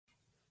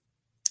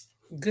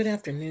Good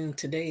afternoon.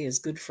 Today is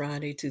Good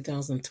Friday,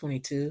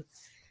 2022,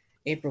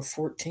 April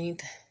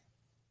 14th,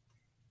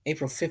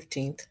 April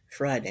 15th,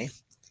 Friday,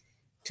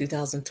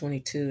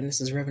 2022. And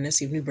this is Reverend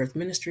Essie of New Birth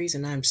Ministries,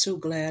 and I'm so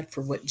glad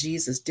for what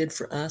Jesus did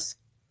for us.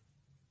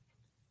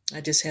 I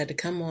just had to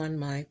come on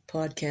my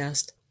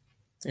podcast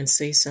and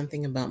say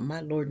something about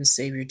my Lord and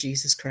Savior,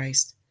 Jesus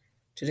Christ.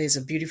 Today's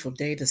a beautiful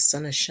day. The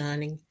sun is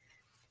shining,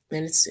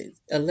 and it's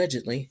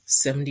allegedly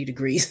 70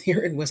 degrees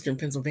here in Western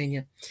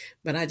Pennsylvania.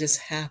 But I just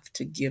have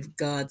to give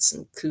God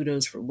some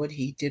kudos for what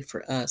he did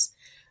for us.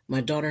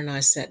 My daughter and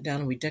I sat down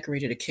and we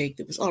decorated a cake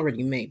that was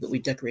already made, but we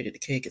decorated the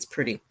cake. It's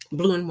pretty.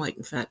 Blue and white,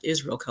 in fact,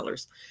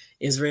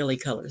 Israeli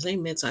colors.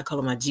 Amen. So I call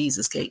it my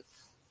Jesus cake.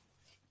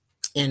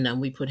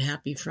 And we put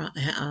happy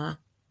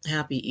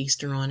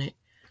Easter on it.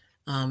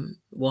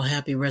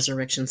 Happy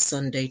Resurrection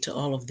Sunday to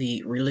all of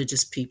the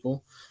religious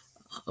people.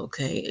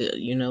 Okay,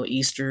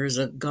 Easter is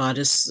a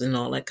goddess and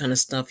all that kind of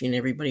stuff, and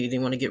everybody, they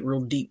want to get real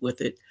deep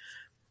with it.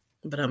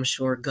 But I'm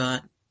sure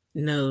God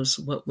knows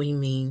what we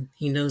mean.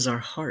 He knows our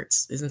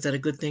hearts. Isn't that a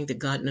good thing that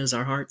God knows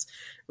our hearts?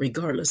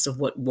 Regardless of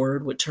what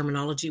word, what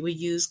terminology we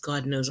use,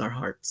 God knows our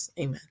hearts.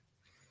 Amen.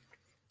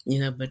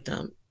 But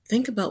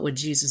think about what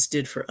Jesus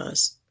did for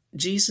us.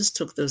 Jesus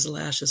took those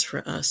lashes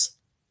for us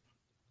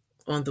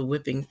on the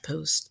whipping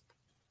post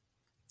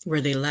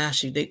where they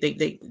lash you.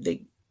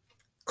 They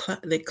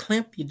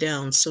clamp you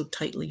down so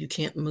tightly you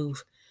can't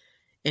move.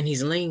 And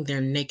he's laying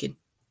there naked.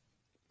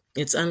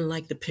 It's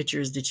unlike the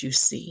pictures that you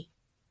see,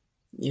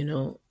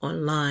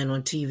 online,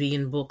 on TV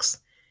and books.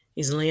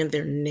 He's laying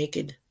there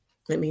naked.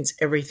 That means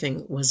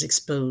everything was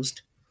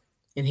exposed.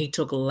 And he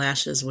took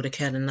lashes with a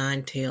cat o'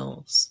 nine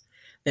tails.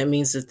 That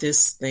means that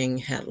this thing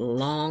had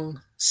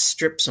long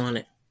strips on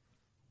it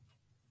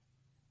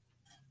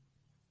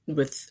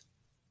with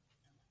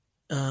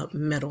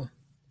metal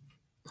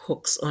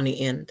hooks on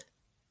the end.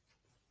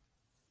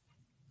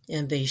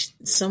 And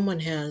someone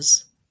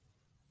has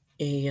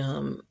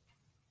I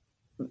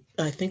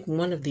think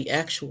one of the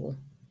actual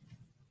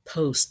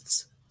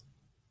posts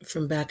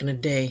from back in the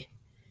day,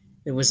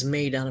 it was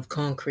made out of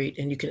concrete,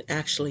 and you can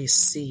actually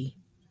see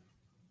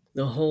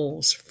the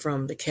holes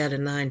from the cat o'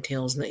 nine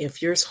tails. Now, if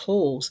there's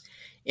holes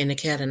in the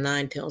cat o'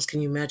 nine tails,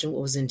 can you imagine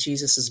what was in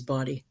Jesus's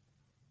body?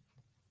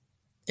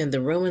 And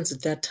the Romans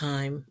at that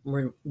time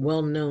were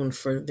well known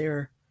for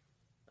their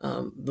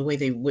the way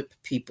they whip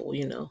people.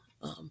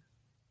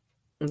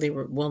 They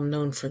were well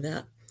known for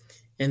that.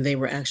 And they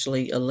were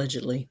actually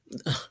allegedly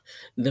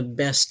the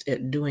best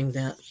at doing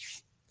that.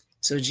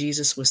 So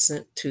Jesus was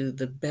sent to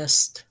the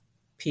best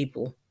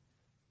people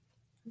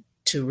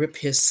to rip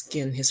his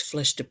skin, his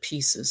flesh to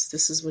pieces.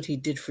 This is what he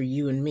did for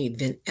you and me.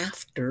 Then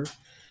after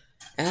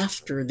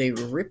they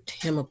ripped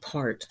him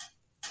apart,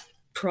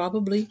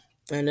 probably,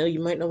 I know you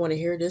might not want to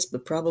hear this,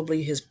 but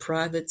probably his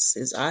privates,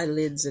 his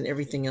eyelids, and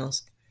everything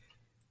else,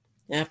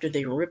 after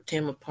they ripped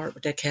him apart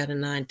with that cat o'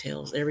 nine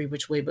tails, every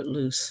which way but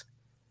loose,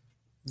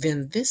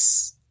 then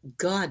this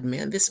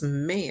God-man, this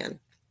man,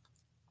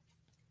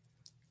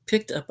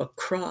 picked up a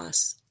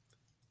cross,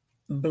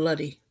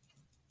 bloody,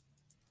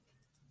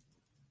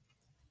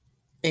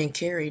 and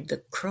carried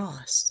the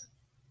cross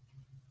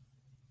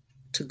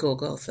to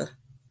Golgotha.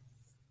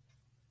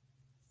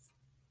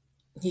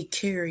 He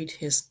carried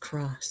his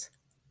cross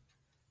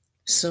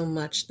so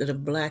much that a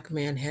black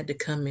man had to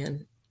come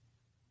in.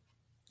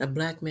 A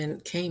black man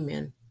came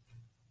in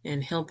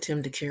and helped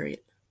him to carry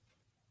it.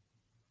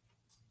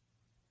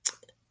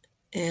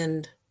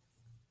 And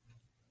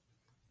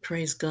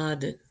praise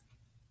God that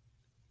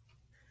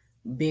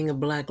being a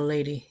black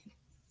lady,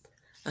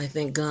 I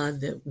thank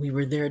God that we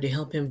were there to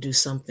help him do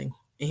something.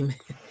 Amen.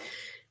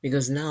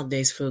 Because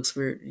nowadays, folks,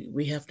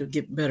 we have to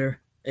get better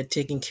at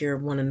taking care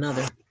of one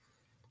another.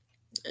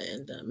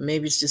 And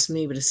maybe it's just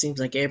me, but it seems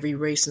like every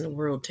race in the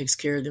world takes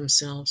care of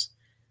themselves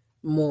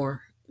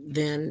more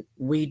than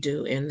we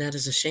do. And that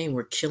is a shame.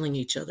 We're killing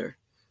each other,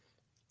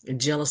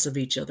 jealous of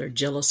each other,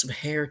 jealous of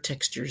hair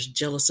textures,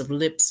 jealous of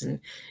lips and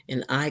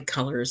eye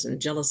colors,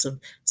 and jealous of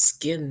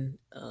skin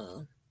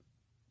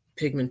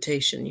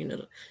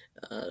pigmentation,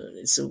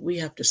 so we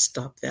have to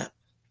stop that.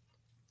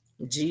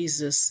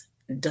 Jesus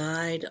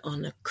died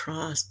on the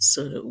cross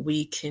so that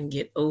we can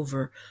get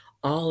over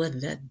all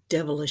of that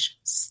devilish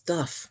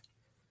stuff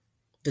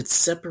that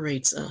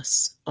separates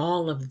us,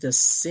 all of the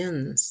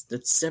sins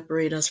that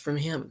separate us from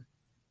him.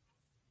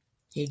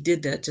 He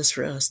did that just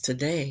for us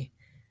today.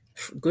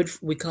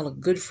 We call it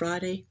Good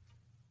Friday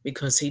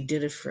because he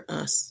did it for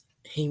us.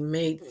 He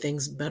made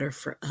things better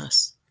for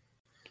us.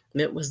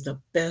 It was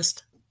the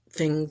best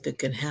thing that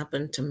could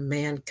happen to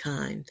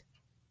mankind.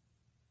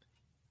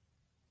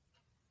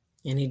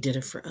 And he did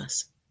it for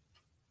us.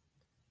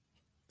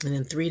 And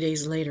then 3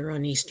 days later,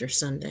 on Easter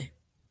Sunday,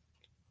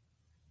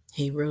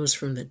 he rose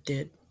from the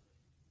dead.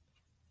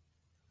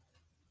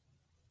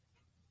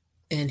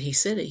 And he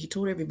said it. He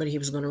told everybody he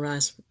was going to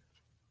rise.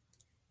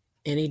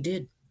 And he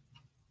did.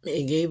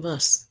 He gave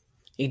us.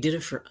 He did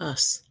it for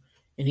us.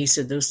 And he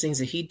said those things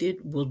that he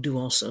did, we'll do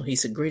also. He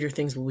said greater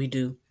things will we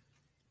do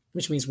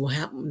which means we'll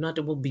have, not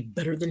that we'll be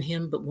better than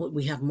him, but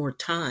we have more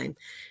time.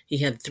 He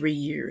had 3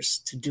 years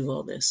to do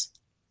all this.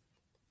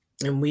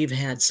 And we've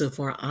had, so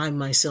far, I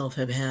myself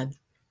have had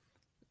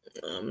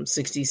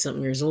 60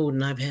 something years old,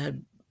 and I've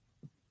had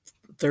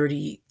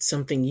 30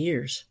 something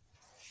years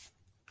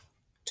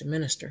to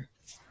minister.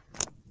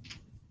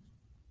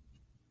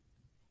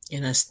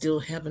 And I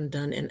still haven't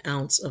done an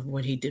ounce of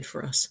what he did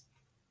for us.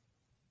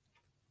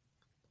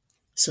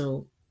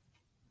 So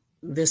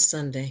this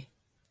Sunday,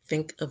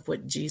 think of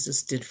what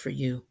Jesus did for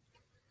you.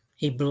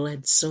 He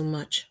bled so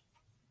much.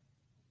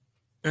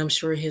 I'm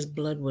sure his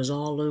blood was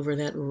all over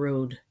that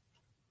road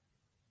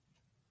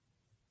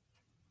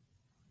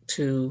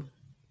to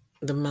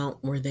the mount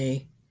where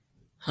they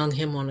hung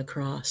him on a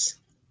cross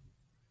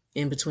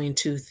in between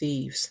two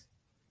thieves.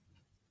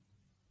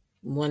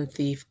 One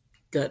thief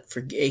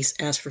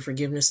asked for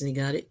forgiveness and he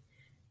got it,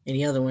 and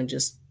the other one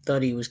just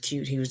thought he was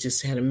cute. He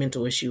just had a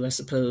mental issue, I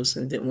suppose,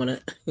 and didn't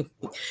want to,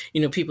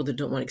 people that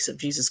don't want to accept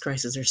Jesus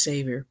Christ as their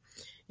Savior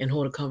and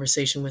hold a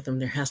conversation with them,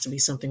 there has to be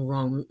something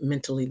wrong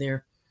mentally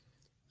there,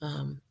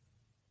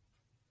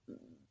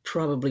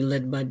 probably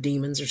led by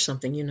demons or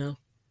something.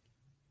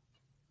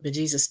 But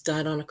Jesus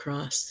died on a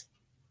cross.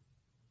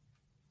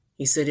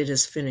 He said, "It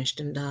is finished,"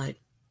 and died.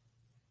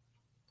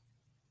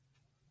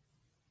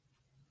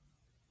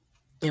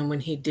 And when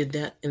he did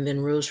that and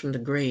then rose from the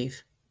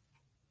grave,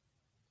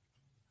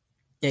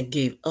 it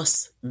gave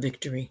us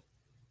victory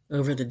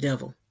over the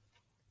devil.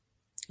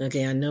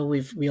 Okay, I know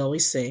we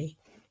always say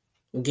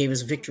it gave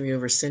us victory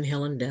over sin,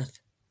 hell, and death.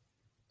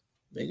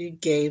 But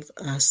it gave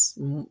us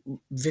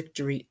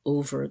victory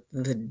over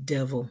the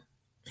devil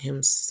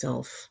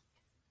himself,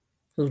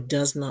 who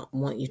does not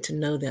want you to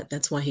know that.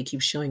 That's why he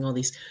keeps showing all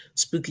these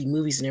spooky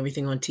movies and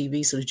everything on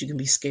TV, so that you can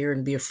be scared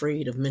and be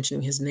afraid of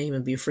mentioning his name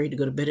and be afraid to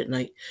go to bed at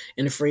night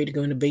and afraid to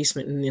go in the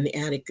basement and in the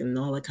attic and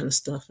all that kind of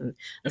stuff, and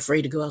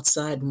afraid to go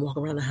outside and walk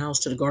around the house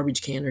to the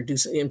garbage can or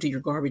empty your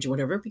garbage or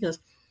whatever, because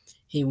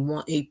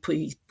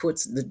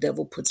the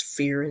devil puts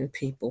fear in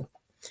people.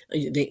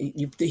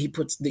 He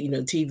puts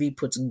TV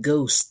puts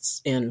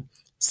ghosts and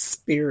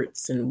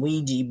spirits and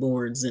Ouija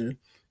boards and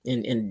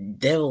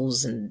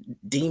devils and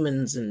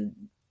demons and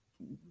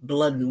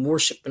blood and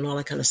worship and all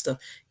that kind of stuff,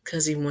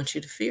 because he wants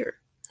you to fear.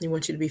 He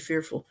wants you to be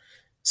fearful,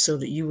 so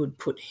that you would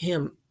put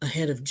him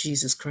ahead of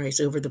Jesus Christ,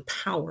 over the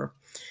power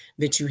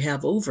that you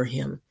have over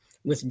him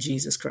with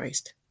Jesus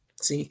Christ.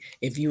 See,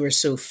 if you are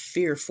so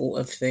fearful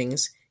of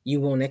things, you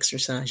won't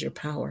exercise your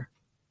power.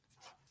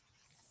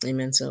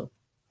 Amen. So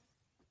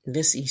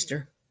this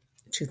Easter,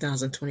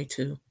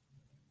 2022,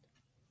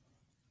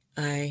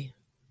 I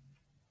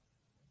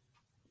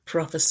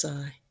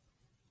prophesy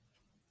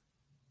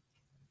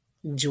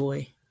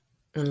joy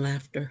and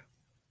laughter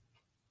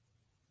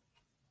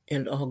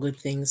and all good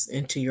things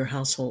into your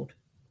household.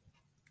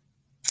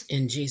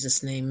 In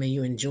Jesus' name, may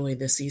you enjoy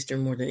this Easter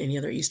more than any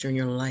other Easter in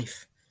your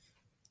life.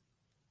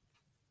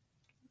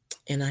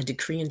 And I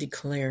decree and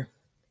declare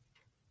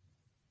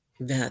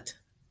that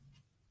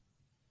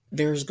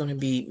there's going to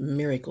be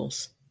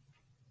miracles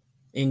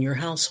in your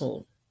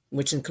household,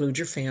 which includes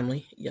your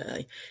family,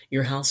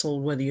 your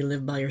household, whether you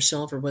live by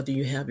yourself or whether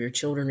you have your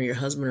children or your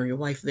husband or your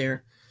wife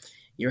there.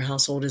 Your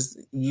household is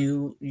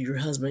you, your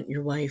husband,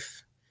 your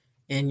wife,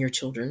 and your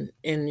children,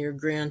 and your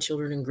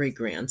grandchildren and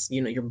great-grands,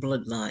 your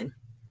bloodline.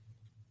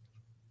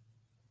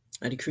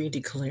 I decree and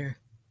declare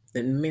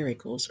that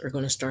miracles are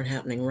going to start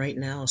happening right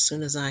now. As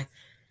soon as I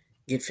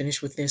get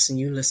finished with this and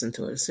you listen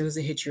to it, as soon as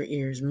it hits your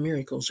ears,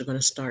 miracles are going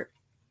to start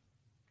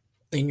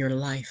in your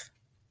life,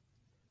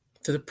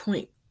 to the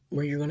point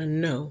where you're going to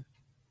know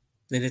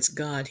that it's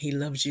God. He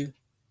loves you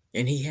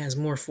and he has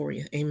more for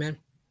you. Amen.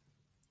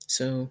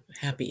 So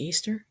happy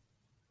Easter,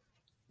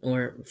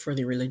 or for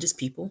the religious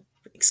people,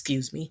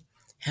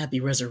 happy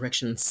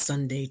Resurrection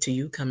Sunday to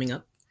you coming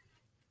up,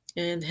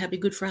 and happy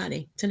Good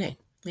Friday today.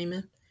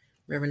 Amen.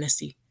 Reverend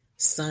Esty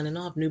signing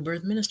off, New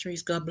Birth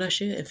Ministries. God bless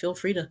you, and feel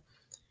free to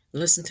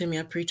listen to me.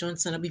 I preach on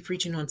Sunday. I'll be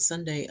preaching on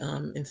Sunday.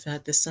 In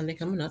fact, this Sunday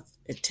coming up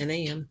at 10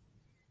 a.m.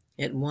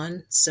 at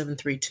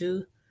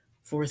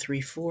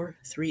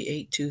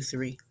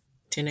 1-732-434-3823,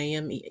 10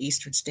 a.m.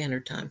 Eastern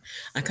Standard Time.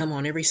 I come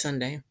on every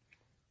Sunday,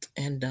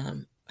 and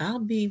I'll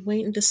be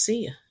waiting to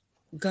see you.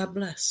 God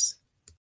bless.